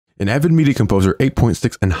In Avid Media Composer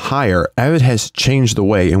 8.6 and higher, Avid has changed the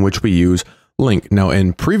way in which we use Link. Now,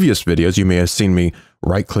 in previous videos, you may have seen me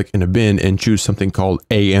right-click in a bin and choose something called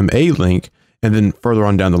AMA Link, and then further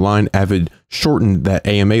on down the line, Avid shortened that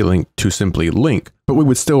AMA Link to simply Link. But we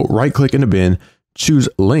would still right-click in a bin, choose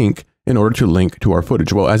Link in order to link to our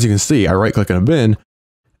footage. Well, as you can see, I right-click in a bin,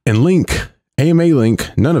 and Link, AMA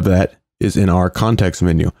Link, none of that is in our context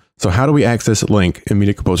menu. So how do we access Link in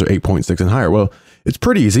Media Composer 8.6 and higher? Well, it's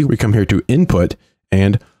pretty easy. We come here to Input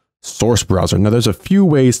and Source Browser. Now, there's a few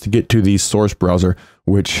ways to get to the Source Browser,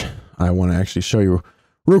 which I want to actually show you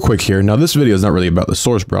real quick here. Now, this video is not really about the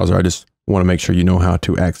Source Browser. I just want to make sure you know how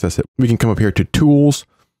to access it. We can come up here to Tools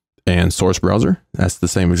and Source Browser. That's the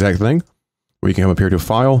same exact thing. We can come up here to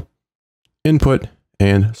File, Input,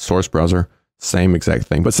 and Source Browser. Same exact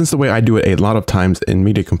thing. But since the way I do it a lot of times in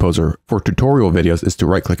Media Composer for tutorial videos is to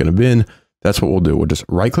right-click in a bin, that's what we'll do. We'll just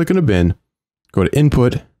right-click in a bin, go to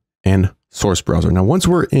Input and Source Browser. Now, once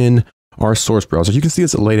we're in our Source Browser, you can see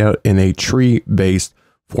it's laid out in a tree-based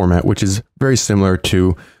format, which is very similar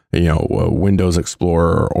to, Windows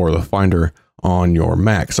Explorer or the Finder on your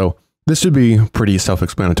Mac. So this should be pretty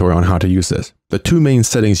self-explanatory on how to use this. The two main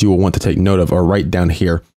settings you will want to take note of are right down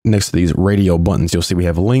here next to these radio buttons. You'll see we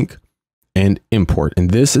have Link and Import,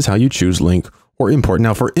 and this is how you choose Link or Import.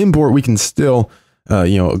 Now, for import, we can still,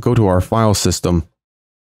 go to our file system,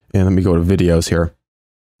 and let me go to videos here,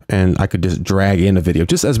 and I could just drag in a video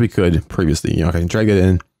just as we could previously. I can drag it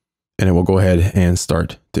in, and it will go ahead and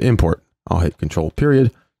start to import. I'll hit Control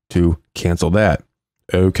period to cancel that.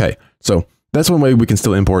 Okay, so that's one way we can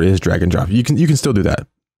still import is drag and drop. You can still do that,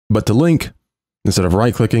 but to link, instead of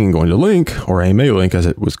right-clicking and going to Link or AMA Link as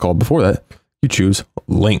it was called before that, you choose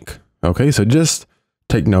Link. Okay, so just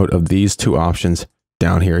take note of these two options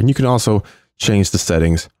down here. And you can also change the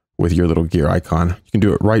settings with your little gear icon. You can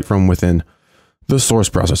do it right from within the Source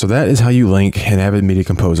Browser. So that is how you link in Avid Media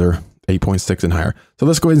Composer 8.6 and higher. So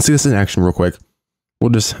let's go ahead and see this in action real quick. We'll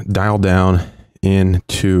just dial down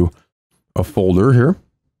into a folder here.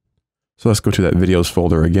 So let's go to that videos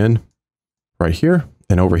folder again, right here.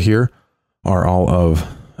 And over here are all of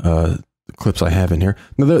the clips I have in here.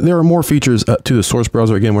 Now, there are more features to the Source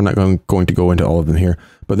Browser. Again, we're not going to go into all of them here,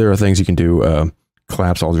 but there are things you can do,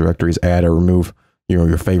 collapse all directories, add or remove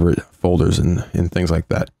your favorite folders and things like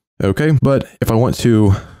that. Okay, but if I want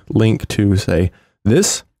to link to, say,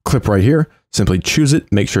 this clip right here, simply choose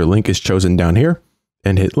it, make sure Link is chosen down here,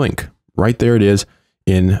 and hit Link. Right there it is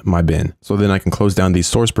in my bin. So then I can close down the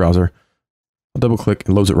Source Browser. I'll double click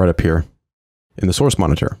and loads it right up here in the Source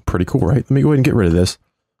Monitor. Pretty cool, right? Let me go ahead and get rid of this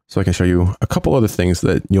so I can show you a couple other things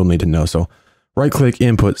that you'll need to know. So right click,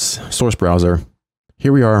 Inputs, Source Browser.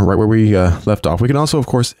 Here we are right where we left off. We can also, of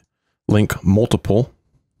course, link multiple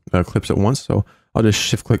clips at once. So I'll just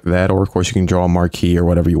shift click that, or of course you can draw a marquee or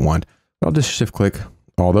whatever you want. But I'll just shift click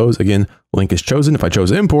all those. Again, Link is chosen. If I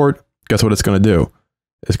chose import, guess what it's going to do?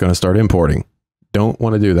 It's going to start importing. Don't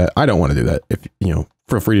want to do that. I don't want to do that. If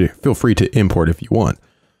feel free to import if you want,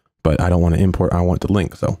 but I don't want to import. I want the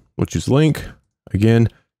link. So we'll choose Link again.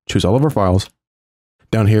 Choose all of our files.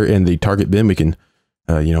 Down here in the target bin, we can,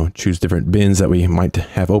 choose different bins that we might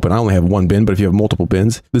have open. I only have one bin, but if you have multiple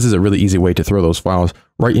bins, this is a really easy way to throw those files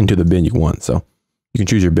right into the bin you want. So you can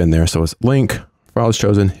choose your bin there. So it's Link, files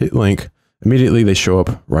chosen, hit Link. Immediately they show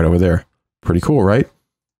up right over there. Pretty cool, right?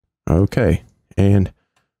 Okay, and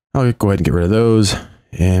I'll go ahead and get rid of those,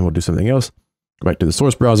 and we'll do something else. Go back to the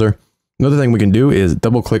Source Browser. Another thing we can do is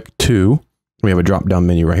double click to, we have a drop down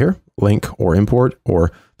menu right here, Link or Import,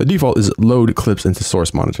 or the default is load clips into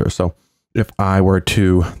Source Monitor. So if I were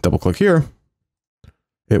to double click here,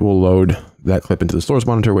 it will load that clip into the Source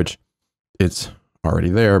Monitor, which it's already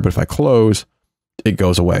there. But if I close, it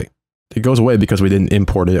goes away. It goes away because we didn't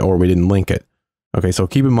import it or we didn't link it. Okay, so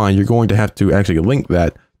keep in mind, you're going to have to actually link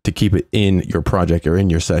that to keep it in your project or in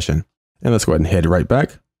your session. And let's go ahead and head right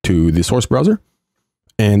back to the Source Browser.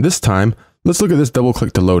 And this time, let's look at this double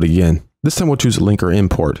click to load again. This time we'll choose Link or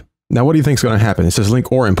Import. Now, what do you think is going to happen? It says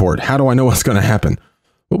Link or Import. How do I know what's going to happen?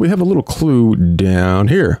 Well, we have a little clue down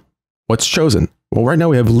here. What's chosen? Well, right now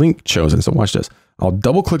we have Link chosen. So watch this. I'll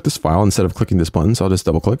double click this file instead of clicking this button. So I'll just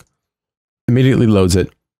double click. Immediately loads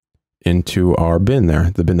it into our bin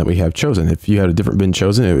there, the bin that we have chosen. If you had a different bin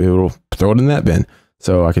chosen, it will throw it in that bin.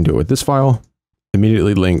 So I can do it with this file,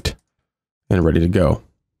 immediately linked and ready to go.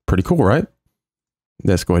 Pretty cool, right?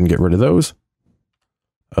 Let's go ahead and get rid of those.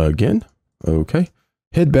 Again, okay.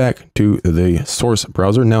 Head back to the Source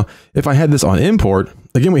Browser. Now, if I had this on import,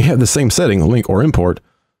 again, we have the same setting, Link or Import.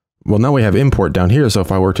 Well, now we have import down here. So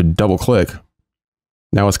if I were to double click,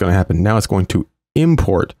 now what's going to happen? Now it's going to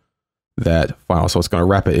import that file. So it's going to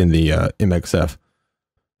wrap it in the MXF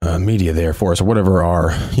media there for us, or whatever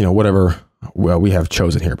our, whatever we have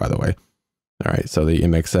chosen here, by the way. All right, so the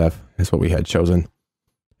MXF is what we had chosen.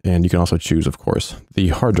 And you can also choose, of course, the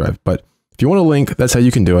hard drive. But if you want a link, that's how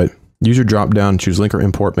you can do it. Use your drop down, choose link or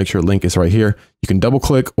import, make sure link is right here. You can double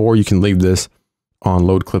click, or you can leave this on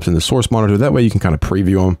load clips in the source monitor. That way you can kind of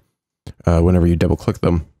preview them whenever you double click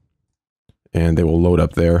them, and they will load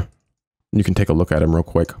up there. You can take a look at them real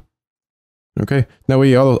quick. Okay, now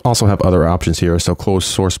we also have other options here. So close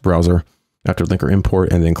source browser after link or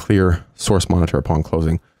import, and then clear source monitor upon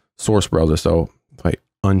closing source browser. So if I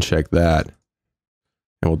uncheck that,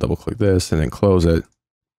 and we'll double click this and then close it.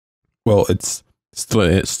 Well, it's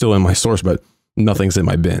still in my source, but nothing's in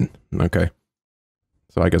my bin. Okay.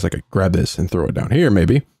 So I guess I could grab this and throw it down here,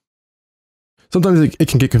 maybe. Sometimes it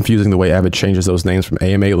can get confusing the way Avid changes those names from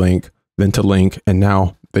AMA Link, then to Link, and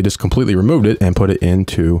now they just completely removed it and put it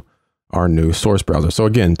into our new source browser. So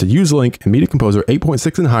again, to use Link in Media Composer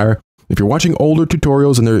 8.6 and higher, if you're watching older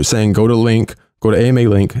tutorials and they're saying go to Link, go to AMA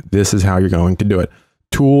Link, this is how you're going to do it.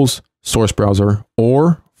 Tools, source browser,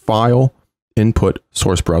 or file, input,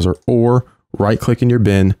 source browser, or right click in your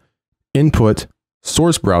bin, input,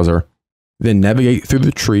 source browser, then navigate through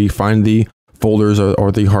the tree, find the folders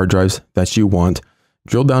or the hard drives that you want,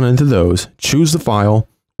 drill down into those, choose the file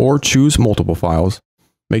or choose multiple files,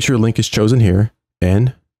 make sure link is chosen here,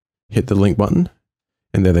 and hit the link button,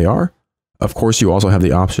 and there they are. Of course, you also have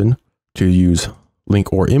the option to use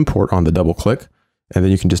link or import on the double click, and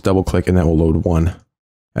then you can just double click and that will load one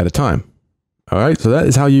at a time. All right, so that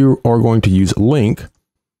is how you are going to use Link,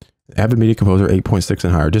 Avid Media Composer 8.6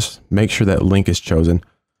 and higher. Just make sure that Link is chosen,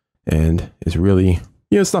 and it's really,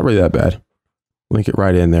 it's not really that bad. Link it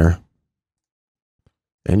right in there,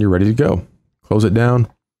 and you're ready to go. Close it down,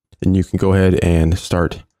 and you can go ahead and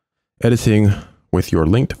start editing with your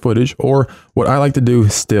linked footage, or what I like to do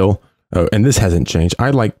still, and this hasn't changed,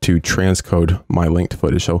 I like to transcode my linked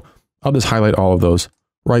footage. So I'll just highlight all of those,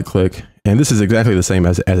 right click, and this is exactly the same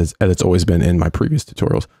as it's always been in my previous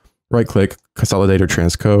tutorials. Right click, consolidate or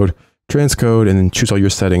transcode, and then choose all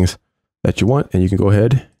your settings that you want, and you can go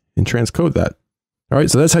ahead and transcode that. All right,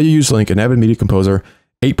 so that's how you use Link in Avid Media Composer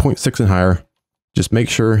 8.6 and higher. Just make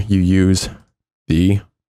sure you use the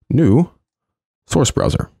new source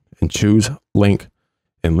browser and choose Link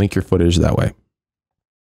and link your footage that way.